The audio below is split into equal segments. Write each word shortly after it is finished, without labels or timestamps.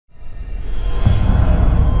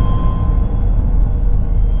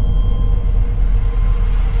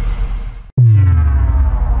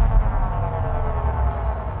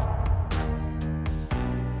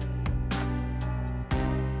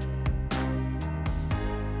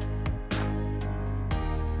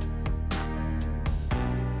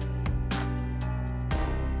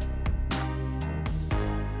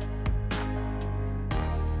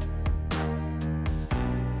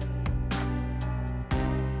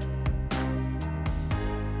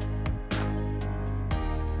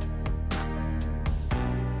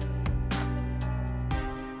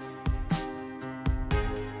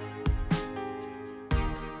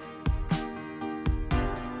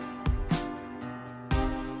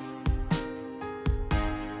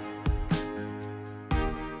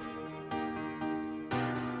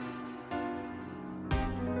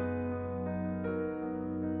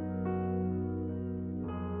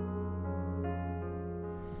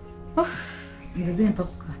Nzize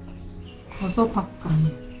mpakuka. Ozopakuka.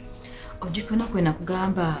 Ojikona kwena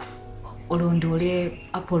kugamba olondole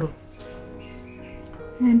Apollo.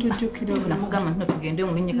 Ndujukira. Nakugamba nno tugende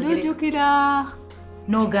omulinnya kagere. Ndujukira.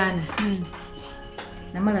 N'ogaana.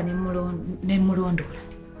 Namala ne mulondola.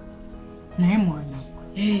 Naye mwana.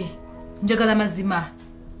 Njagala mazima.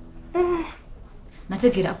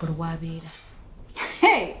 Nategera Apollo wabeera.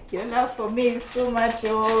 Hey, your love for me is too much.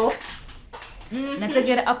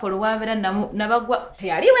 Nategera Apollo wabeera nabagwa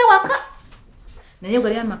teyaliwe waka. Naye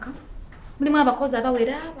gwe amaka. Mulimu abakozi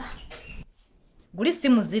abawera aba. Guli si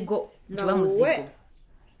muzigo, ntiwa muzigo.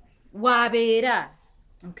 Wabeera.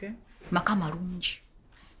 Okay. Maka malungi.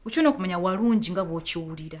 Uchuna okumanya walungi nga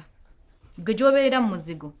bw'okiwulira. Gwe gy'obeera mu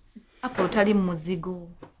muzigo. Apollo tali mu muzigo.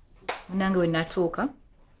 Nange we natuuka.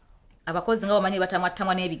 Abakozi nga bamanyi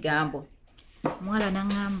batamwatamwa n'ebigambo. Mwala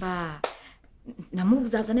nangamba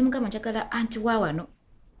namubuzabuza ne mugamba njagala anti waawano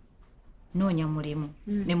noonya mulimu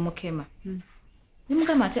ne mukema. Ne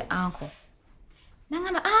mugamba ate anko.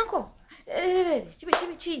 Nangamba anko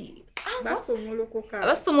kibi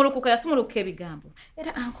basumulukuka yasumulukuka ebigambo.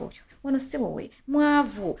 Era anko oyo wano si wowe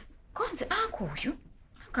mwavu konze anko oyo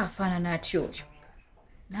akafaanana atyo oyo.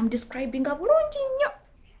 Namudescribinga bulungi nnyo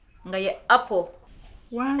nga ye Apple.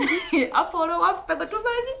 Wangi Apollo waffe gwe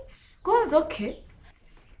tumanyi. Konze okay.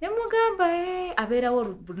 Ne mugamba abeerawo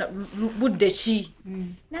budde ki?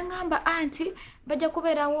 Nangamba anti bajja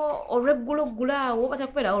kubeerawo olw'eggulo awo bajja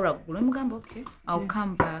kubeerawo olwaggulo. Ne mugamba okay, I'll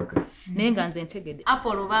come back. Naye nga nze ntegedde.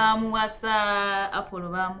 Apollo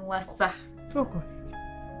baamuwasa. Soko.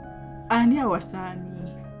 Ani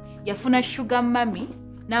awasaani? Yafuna sugar mami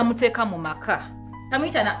n'amuteeka mu maka.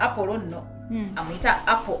 Tamuyita na Apollo nno. Amuyita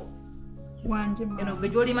Apple. Wanje ma. Eno gwe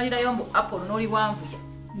gy'olimalirayo mbu Apollo n'oli wanvuya.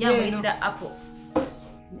 Yamuyitira Apple.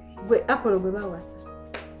 Gwe Apollo gwe baawasa.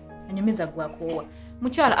 Anyumiza gwakoowa.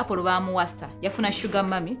 Mukyala Apollo baamuwasa. Yafuna sugar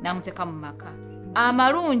mami n'amuteeka mu maka.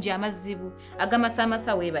 Amalungi amazibu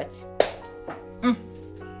agamasamasa we bati.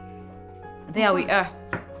 There we are.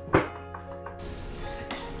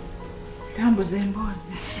 Tambuza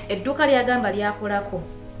emboozi. Edduuka lyagamba lyakolako.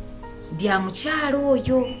 Dya mukyalo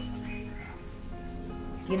oyo.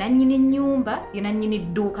 Yena nnyini nnyumba, yena nnyini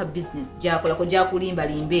dduuka business gyakolako gyakulimba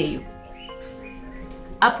eyo.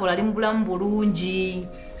 Apollo ali mu bulamu bulungi.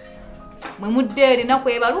 Mwe mudde erina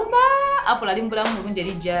kwebaluma. Apollo ali mu bulamu bulungi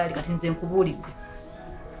eri gyali kati nze nkubuulidde.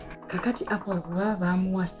 Kakati Apollo bwe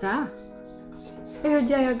baamuwasa eyo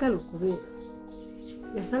gy'ayagala okubeera.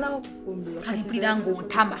 Yasalawo okufumbirwa. Kati mpulira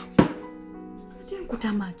ng'ontama. Ate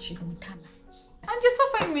nkutama ki? Ontama. And you're so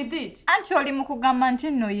fine with it. Anti oli mu kugamba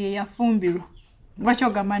nti nno ye yafumbirwa. Lwaki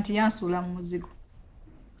ogamba nti yansuula mu muzigo?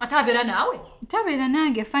 Ate abeera naawe? Tabeera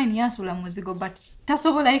nange fine yansuula mu muzigo but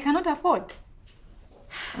tasobola, he cannot afford.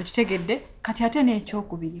 Okitegedde? Kati ate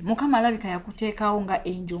n'ekyokubiri. Mukama alabika yakuteekawo nga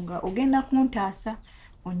enjo nga ogenda kuntaasa.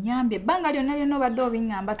 Onyambye ebbanga lyonna lyonna obadde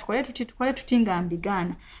obiŋŋamba tukole tuti nga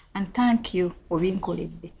mbigaana. And thank you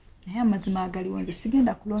obinkoledde. Naye amazima agaliwo nze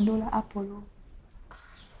sigenda kulondoola Apollo.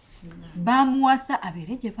 Baamuwasa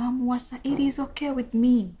abeere gye baamuwasa. It is okay with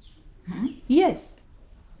me. Yes.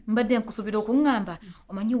 Mbadde nkusuubira okuŋŋamba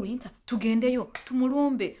omanyi winter tugendeyo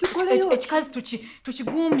tumulumbe ekikazi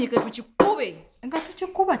tukiguumike tukikube. Nga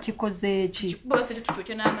tukikuba kikoze eki? Tukikuba basajja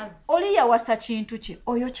tukyokye n'amazzi. Oli yawasa kintu kye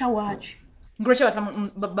oyokya waaki? Ngulokya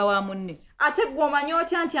baba wa munne. Ate gwe omanyi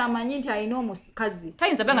otya nti amanyi nti alina omukazi?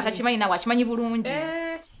 Tayinza banga takimanyi naawe akimanyi bulungi.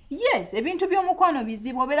 Yes, ebintu by'omukwano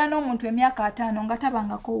bizibu. Obeera n'omuntu emyaka 5 nga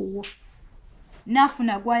tabangako wuwo.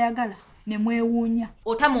 Naafuna gw'ayagala ne mwewuunya.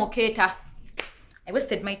 Otama okeeta. I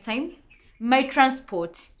wasted my time, my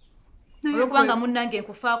transport. Olwokubanga munnange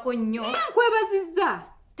nkufaako nnyo. Nkwebazizza.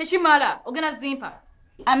 Tekimala, ogenda zimpa.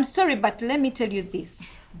 I'm sorry but let me tell you this.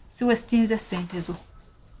 Siwestinze ssente zo.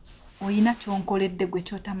 Oyina kyonkoledde gwe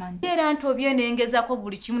kyotamanyi. Era nti obyenengezaako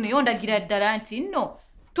buli kimu naye ondagira ddala nti nno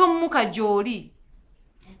tommuka gy'oli.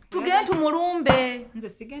 Tugende tumulumbe. Nze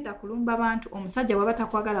sigenda kulumba bantu. Omusajja bw'aba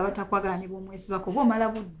takwagala ne bw'omwesibako bw'omala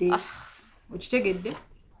budde. Okitegedde?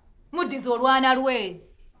 Muddiza olwana lwe.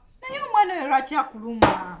 Naye omwana oyo lwaki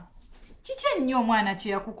akuluma? Kiki ennyo omwana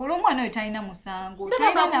kye yakukola? Omwana oyo talina musango. No,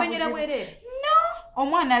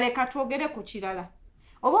 omwana leka twogere ku kirala.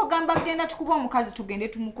 Oba ogamba genda tukuba omukazi tugende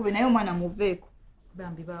tumukube naye omwana muveeko.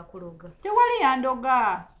 Bambi bakuloga. Tewali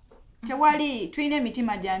yandoga. Tewali, tulina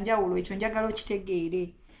emitima gya njawulo, ekyo njagala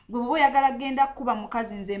okitegeere. Gwe bw'oba oyagala genda kukuba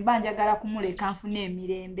mukazi nze mba njagala kumuleka nfune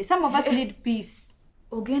emirembe. Some of us need peace.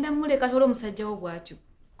 Ogenda muleka tole omusajja wo bw'atyo.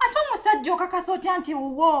 Ate omusajja okakasa otya nti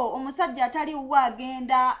wuwo omusajja atali wuwo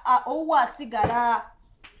agenda owuwo asigala.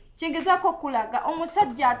 Kyengezaako okulaga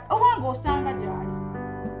omusajja obanga osanga gy'ali.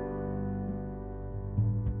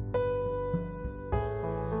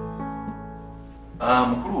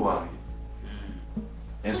 Mukulu wange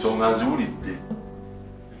ensonga nziwulidde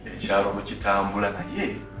ekyalo bwe kitambula naye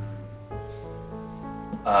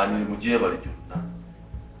niri mugyebale gyonna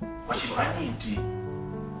wakimanyi nti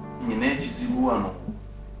nyina ekizibu wano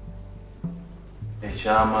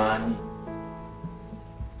ekyamaanyi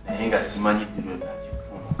naye nga simanyi ddiro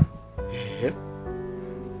nakifuna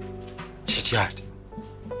kiti ate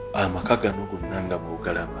amaka gano gonna nga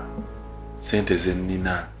bw'ogalaba sente ze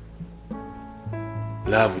nnina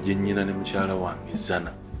laavu gye nnyina ne mukyala wange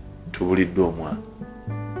Zana tubulidde omwana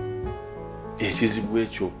ekizibu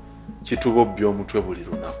ekyo kitubobbya omutwe buli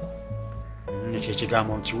lunaku ekyo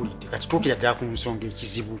ekigambo nkiwulidde kati tuukira ddala ku nsonga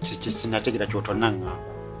ekizibu kyesinategera kyotonaŋŋamba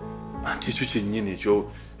anti ekyo kyennyini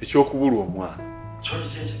ekyokubulwa omwana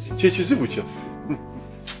kyekizibu kyaffe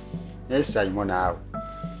naye Simon naawe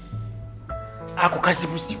ako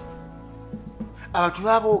kazibuzibu abantu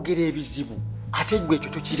baba boogera ebizibu ate gwe ekyo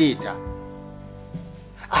tokireeta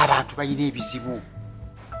abantu balina ebizibu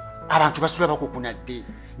abantu basula bakukunadde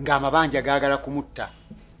ng'amabanja gaagala kumutta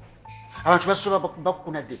abantu basula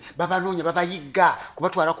bakukunadde babanoonya babayigga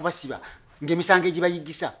kubatwala kubasiba ng'emisango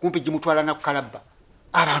egibayigisa kumpi gimutwala na kukalabba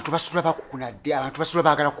abantu basula bakukunadde abantu basula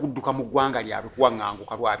baagala kudduka mu ggwanga lyabwe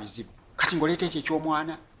kuwaŋŋanguka lwa bizibu kati ng'oleeta ekyo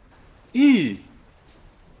eky'omwana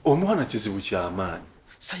omwana kizibu ky'amaanyi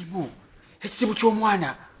Simon ekizibu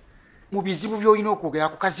ky'omwana mu bizibu by'olina okwogera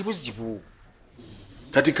ku kazibuzibu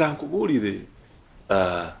kati kankubuulire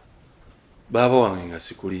baaba wange nga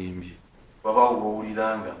sikulimbye babaawo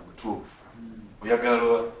bw'owulira nga mutuufu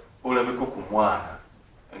oyagala olabeko ku mwana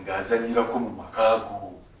ng'azanyirako mu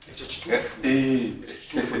makaago ekyo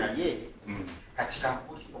kituufu naye kati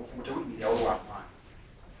kankubuulire obufumu tebuyimirawo lwa mwana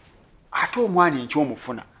ate omwana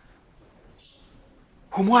enkyomufuna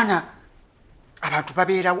omwana abantu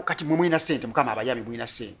babeerawo kati mwe mulina ssente mukama abayambi mulina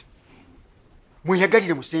ssente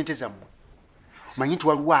mweyagalire mu ssente zammwe manyi nti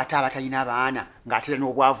waliwo ate abatalina abaana ng'atera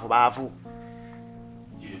n'obwavu baavu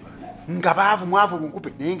nga baavu mwavu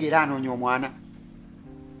lunkupe naye ng'era anoonya omwana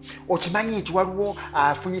okimanyi nti waliwo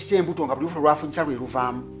afunyisa embuto nga buli lufu lwafunyisa lwe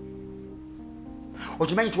luvaamu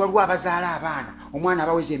okimanyi nti waliwo abazaala abaana omwana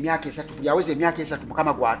abaweza emyaka 3 buli aweza emyaka 3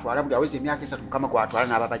 mukama gwatwala buli aweza emyaka 3 mukama gwatwala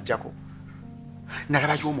n'ababajjako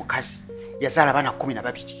nalabayo omukazi yazaala abaana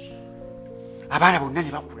 12 abaana bonna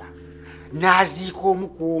ne bakula n'aziika omu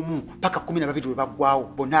ku omu paka 12 we baggwawo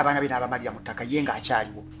bonna abaana be n'abamalira mu ttaka ye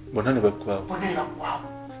ng'akyaliwo bonna ne baggwawo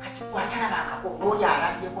kati bw'atalabangako n'oli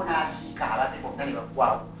alabyeko n'aziika ababbe bonna ne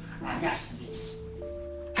baggwawo ani asinga ekizibu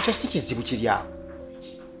ekyo si kizibu kiri awo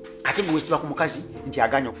ate gwe weesiba ku mukazi nti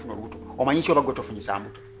aganya okufuna olubuto omanyi kyoba gwe tofunyisa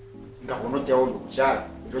mbuto nga bw'onojjawo oli okukyala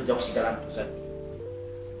era ojja kusigala mutuzadde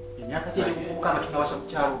emyaka gyegyokuvubuka amatunawasa ku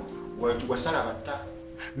kyalo wasala batta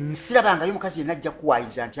nsirabangayo omukazi yenna ajja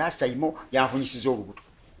kuwaayiriza nti Simon yanfunyisiza olubuto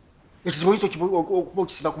ekizibu oyinza okuba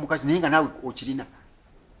okisiba ku mukazi naye nga naawe okirina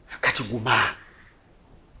kati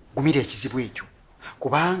gumira ekizibu ekyo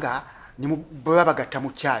kubanga bwe babagatta mu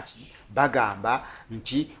kyaki bagamba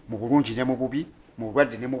nti mu bulungi ne mu bubi mu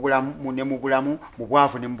bulwadde ne mu bulamu mu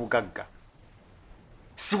bwavu ne mu bugagga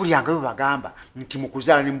si buli yangayo bagamba nti mu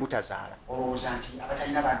kuzaala ne mu butazaala olowooza nti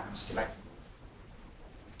abatalina baana mu nsi tebali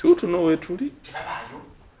tuutuno weetuli tebabaayo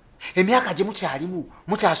emyaka gye mukyalimu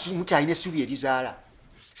mukyalina essubi erizaala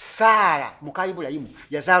Saara muka Ibulayimu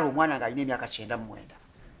yazaala omwana ng'alina emyaka 99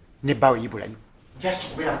 ne bbaawe Ibulayimu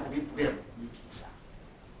just kubeera mukumiikiriza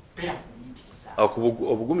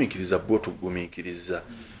obugumiikiriza bwo tugumiikiriza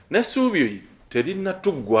n'essuubi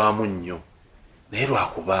terinatuggwamu nnyo naye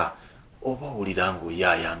lwakuba oba owulira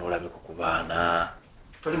ng'oyaayaana olabeko ku baana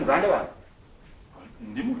toli muganda wange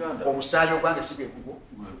ndi muganda omusaayi ogwange si gwegugwo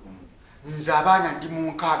nze abaana ndi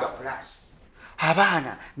mu 6+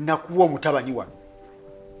 abaana nakuwa omutabani wano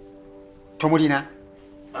tomulina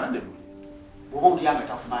ande muli oba olyanga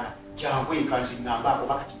takumala jangu enkanzi ŋŋambaako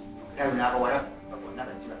bakati nayo n'abawala bonna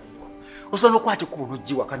bajiba osobola n'okwata ekkubo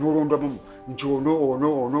n'oggiwaka n'olondwamu nti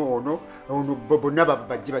ono bonna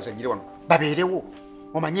bajje bazanyire wano babeerewo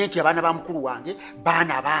omanye nti abaana ba mukulu wange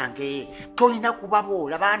baana bange tolina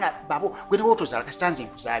kubaboola baana babo gwe ne bootozaala kasitanze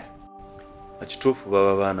nkuzaali ekituufu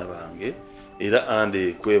baba baana bange era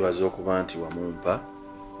ande kwebaza okuba nti wamumpa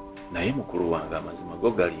naye mukulu wange amazima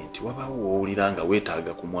go gali nti wabaawo woowulira nga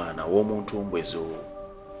weetaaga ku mwana w'omuntu mbwezo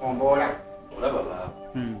omboola olaba baabo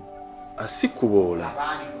asikuboola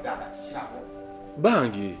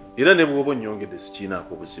bange era ne bw'oba onnyongedde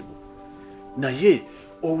sikiinaako buzibu naye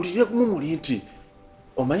owulire mumuli nti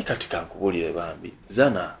omanyi kati kankubuulire bambi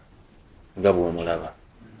Zana nga bw'omulaba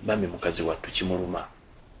bambi mukazi wattu kimuluma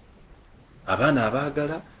abaana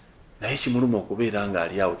abaagala naye kimuluma okubeera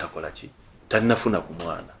ng'ali awo takola ki talinafuna ku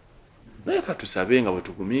mwana naye katusabe nga bwe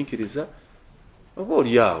tugumiikiriza oba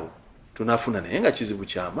oli awo tunafuna naye nga kizibu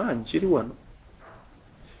kyamaanyi kiri wano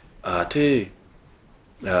ate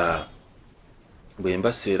bwe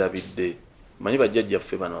mba seerabidde manyi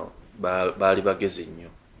bajjajjaffe bano baali bagezi nnyo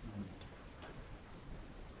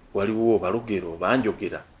waliwo balugero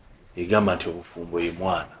banjogera egamba nti obufumbo ye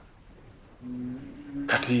mwana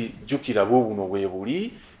kati jjukira buubuno bwe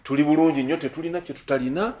buli tuli bulungi nnyo tetulina kye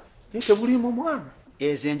tutalina naye tebulimu mwana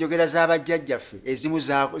ezo enjogera z'abajjajjaffe ezimu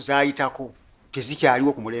zaayitako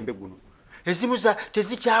tezikyaliwo ku mulembe guno ezimu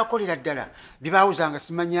tezikyakolera ddala bibaawuzanga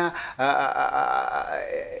simanya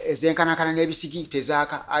ezenkanakana n'ebisiki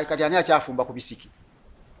tezaaka kati ani akyafumba ku bisiki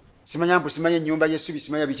simanya mbu simanya ennyumba y'essubi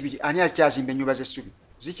simanya biki ani akyazimba ennyumba z'essubi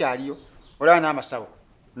zikyaliyo olaba n'amasawo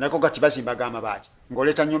nako gati bazimbaga amabaati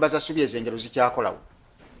ng'oleeta nnyumba za ssubi ez'engero zikyakolawo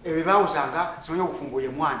ebyo bibaawuzanga simanya obufumbo ye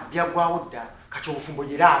mwana byaggwawo dda kati obufumbo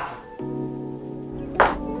ye laavu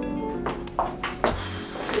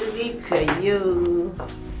Likayo.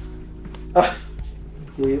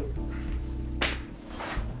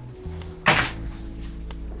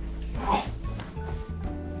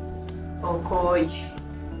 Okoye.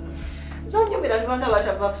 Zonjobera lwanga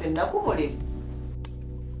batava ffenna ku mulimu.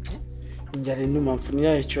 Njala ennuma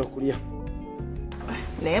nfunira ekyokulya.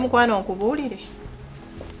 Naye mukwano nkubuulire.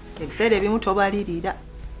 Ebiseera ebimu tobalirira.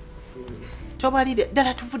 Tobalirira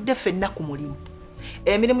ddala tuvudde ffenna ku mulimu.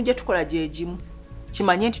 Emirimu gye tukola gye gimu.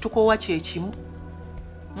 Kimanye nti tukoowa kyekimu.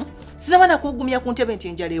 Sinaba na kugumya ku ntebe nti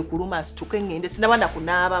enjala ekuluma asituke ngende sinaba na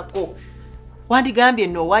kunaabako. Wandigambye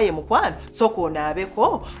nno waaye mukwano sooka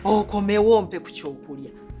onaabeko okomewo mpe ku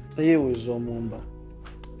kyokulya. Yeeweza omumba.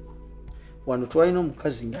 Wano twalina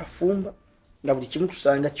omukazi ng'afumba nga buli kimu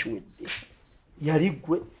tusanga kiwedde. Yali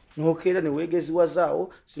ggwe n'okeera ne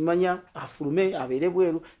weegeziwazaawo simanya afulume abeere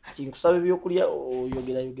bweru kati nkusaba ebyokulya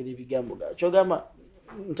oyogerayogera ebigambo kyogamba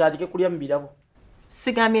ntandike kulya mu birabo.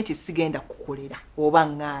 Sigambye nti sigenda kukolera oba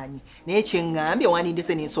ŋŋaanyi naye kyeŋŋambye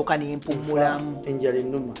wandindese n'ensooka n'empummulamu. Enjala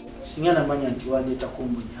ennuma singa namanya nti wandeetako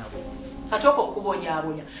mbonyaabonya. Katooka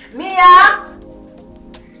okubonyaabonya. Miya!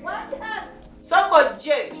 Soko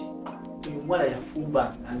gye! Oyo omuwala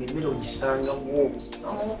yafumba nga emmere ogisanga wo.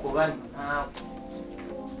 Omukuba naawe.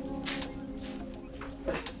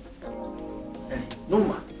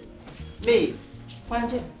 Numa. Miya!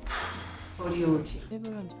 Wanje? Oli otya?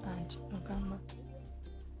 Ebulungi anti mugamba.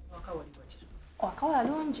 Waka wali watya? Waka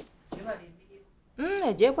walungi. Gyebala emirimu.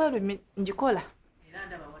 Egyebweru njikola. Era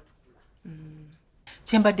ndaba watukula.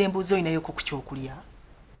 Kyembadde embuuzi oyinayoko ku kyokulya?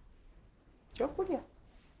 Kyokulya?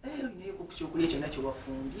 Oyinayoko ku kyokulya kyonna kye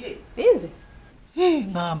wafumbye? Nze?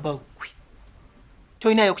 Ngamba ggwe.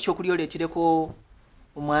 Toyinayo ku kyokulya oleetereko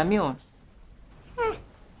omwami ono?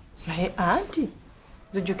 Naye anti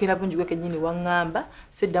zijjukira bungi gwe kennyini waŋŋamba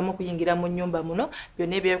siddamu okuyingira mu nnyumba muno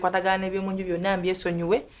byonna ebyekwatagana n'eby'omu nju byonna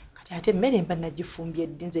mbyesonyiwe kati ate emmere mba nagifumbye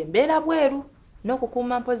ddi nze mbeera bweru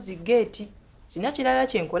n'okukuuma mpozi geeti sina kirala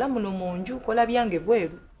kyenkola muno mu nju kola byange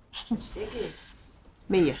bweru.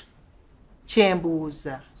 Miya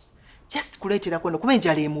kyembuuza just kuleeterako no kuba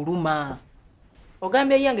enjala emuluma.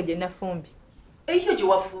 Ogambye eyange gye nafumbye. Eyo gye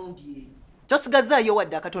wafumbye tosigazaayo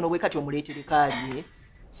wadde akatono bwe kati omuleetereko alye.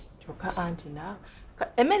 Kyokka anti naawe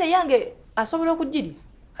emmere yange asobola okugirya?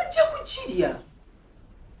 Ajja kugirya.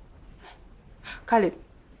 Kale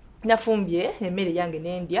nafumbye emmere yange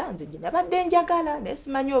n'endya nze gye nabadde njagala naye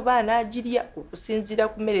simanyi oba anaagirya okusinziira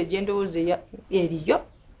ku mmere gye ndowooza eriyo.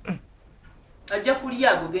 Ajja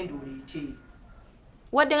kulya ago genda oleete.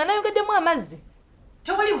 Wadde nga nayogeddemu amazzi.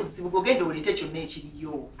 Tewali buzibu gogenda oleete kyonna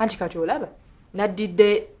ekiriyo. Anti kati olaba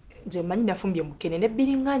naddidde nze mmanyi nafumbye mukene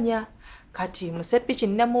n'ebbiriŋŋanya kati musepiki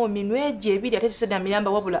nninamu minwe egyo ebiri ate tisena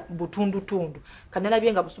miramba wabula butundutundu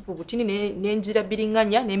kanalabye nga busupu butini n'enjira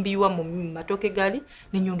bbiriŋŋanya n'embiyiwa mu matooke gali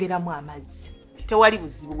n'ennyongeramu amazzi. Tewali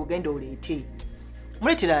buzibu gogenda oleete.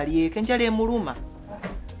 Muleetera alyeko enjala emuluma.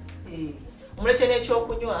 Muleete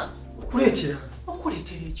n'ekyokunywa. Okuleetera?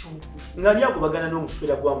 Okuleetera ekyokunywa. Nga ani agobagana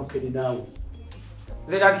n'omuswera gwa mukene naawe?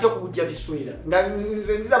 Nze natike kugujja biswera nga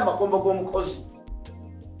nze nziza mu makombo g'omukozi.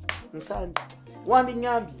 Nsanje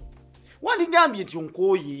wandiŋŋambye nti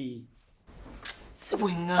onkooye. Si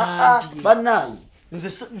bwe ŋŋambye. Bannaaye nze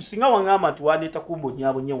singa waŋŋamba nti wandeeta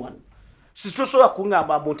kumbonyaabonya wano situsobola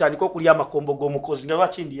kuŋŋamba mbu ntandika okulya amakombo g'omukozi nga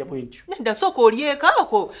lwaki ndiya bwe ntyo. Nedda sooka olyeko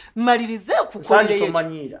ako mmalirize okukolera Nsanje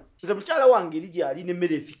tomanyiira nze mukyala wange eri gy'ali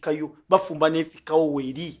n'emmere efikkayo bafumba n'efikkawo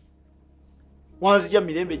weeri wanzija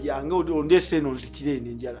mirembe gyange ondeese eno nzitire eno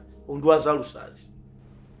enjala ondwaza lusaazi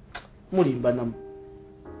mulimba namu.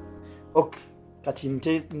 Okay, kati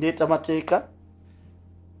ndeeta mateeka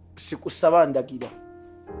sikusaba ndagira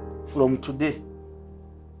from today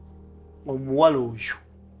omuwala oyo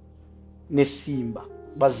ne Simba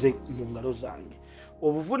bazze mu ngalo zange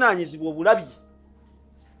obuvunaanyizibwa obulabye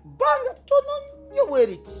bbanga ttono nnyo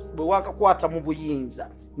bweriti bwe wakakwata mu buyinza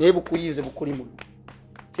naye bukuyinze bukuli muno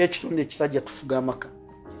kyekitonde ekisajja tufuga amaka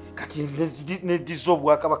kati neddiza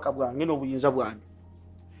obwakabaka bwange n'obuyinza bwange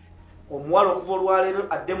omuwala okuva olwaleero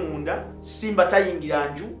adde munda simba tayingira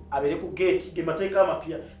nju abeere ku geeti ge mateeka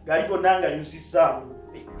amapya gali gonna nga yuzizaamu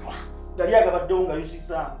gali agabaddewo nga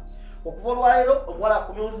yuzizaamu okuva olwaleero omuwala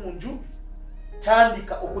akomyewo mu nju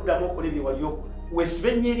tandika okuddamu okola ebyo wali okola weesibe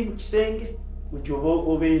ennyo mu kisenge gyoba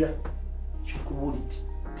obeera kikubuulidde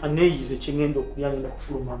aneeyize kyengenda okulya ngenda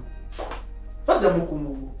kufulumamu baddamu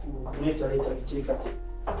kuleetaleeta biteekate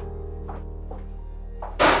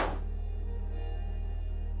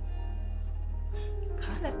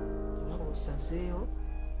kale waba osazeewo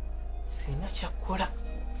sina kyakkola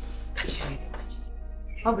kakireera kiri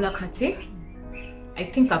wabula kati I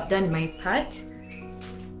think I've done my part.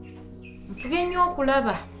 Nfubye nnyo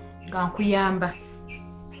okulaba nga nkuyamba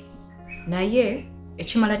naye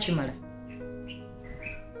ekimala kimala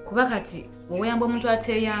kuba kati oweyamba omuntu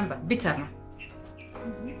ateeyamba bitama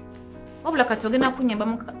wabula kati ogenda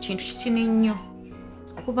kunyambamu kintu kitini nnyo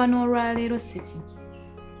okuva n'olwaleero siti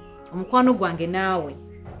omukwano gwange naawe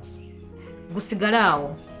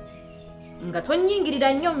gusigalaawo nga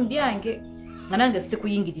tonyingirira nnyo mu byange nga nange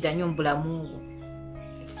sikuyingirira nnyo mu bulamu bwo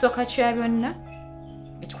ekisooka kya byonna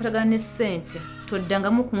ekikwatagana ne ssente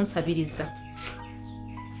toddangamu kunsabiriza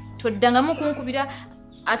toddangamu kunkubira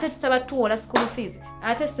ate tusaba tuwola school fees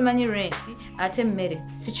ate simanyi renti ate mmere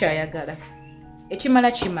sikyayagala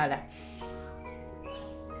ekimala kimala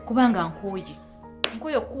kubanga nkooye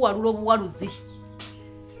okuwalula obuwaluzi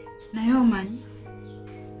naye omanyi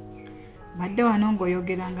badde wano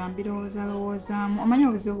ng'oyogera nga mbirowoozalowoozaamu omanyi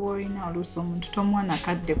obuzibu bw'olina oluusi omuntu tomwana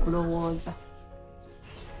kadde kulowooza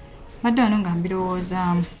badde wano nga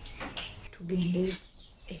mbirowoozaamu tugendeyo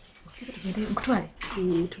nkutwale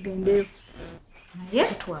tugendeyo naye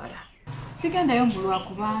kutwala sigendayo mbulwa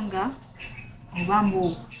kubanga oba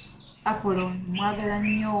mbu Apollo mwagala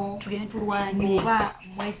nnyo tugende tulwane oba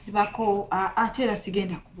mwesibako ate era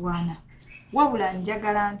sigenda kulwana wabula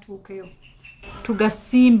njagala ntuukeyo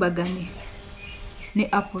tugasimbagane ne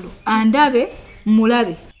Apollo andabe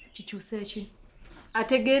mulabe kikyuse eki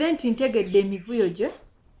ategeere nti ntegedde emivuyo gye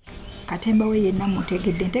katemba we yenna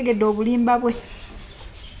mutegedde ntegedde obulimba bwe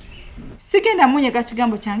sigenda munyega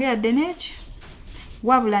kigambo kyange yadde n'eki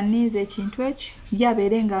wabula nninza ekintu eki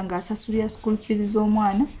yabeere nga asasulira school fees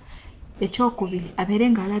z'omwana ekyokubiri abeere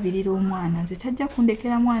nga alabirira omwana nze tajja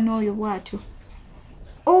kundekera mwana oyo bw'atyo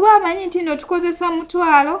oba amanyi nti nno tukozesa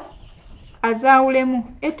mutwalo azaawulemu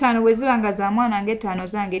ettaano bwe ziba nga za mwana ng'ettaano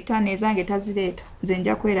zange ettaano ezange tazireeta nze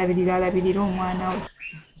nja kwerabirira alabirira omwana we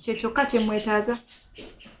kyekyokka kye mwetaaza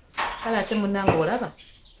kale ate munnange olaba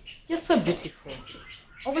you're so beautiful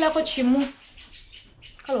obulako kimu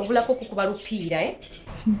kale obulako kukuba lupiira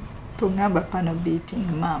tungamba pano beating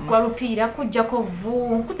maama kuba lupiira kujjako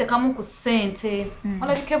vu nkutekamu ku ssente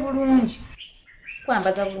olabike bulungi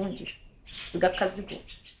kwambaza bulungi sigakazigo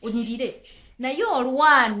onyirire naye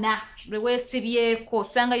olwana lwe weesibyeko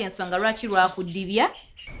osanga yensonga lwaki lwakudibya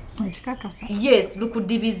ekikakasa yes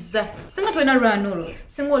lukudibizza singa tolina lwana olwo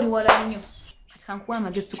singa oli wala nnyo kati kankuwa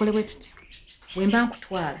amagezi tukole bwe tuti bwemba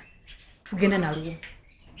nkutwala tugenda nalwo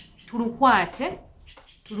tulukwate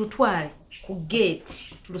tulutwale ku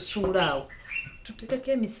geeti tulusuulaawo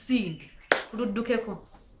tutekeko emisinde tuluddukeko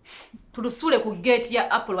tulusuule ku geeti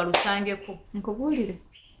ya Apple balusangeko nkubuulire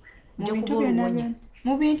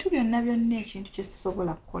mu bintu byonna byonna ekintu kye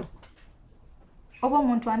sisobola kukola oba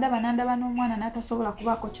omuntu andaba nandaba n'omwana n'atasobola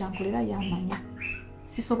kubaako kyankolera yamanya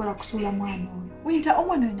sisobola kusuula mwana oyo winta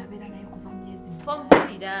omwana oyo nabeera naye okuva myezi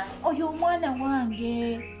oyo omwana wange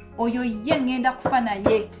oyo ye ngenda kufa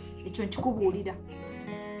naye ekyo nkikubuulira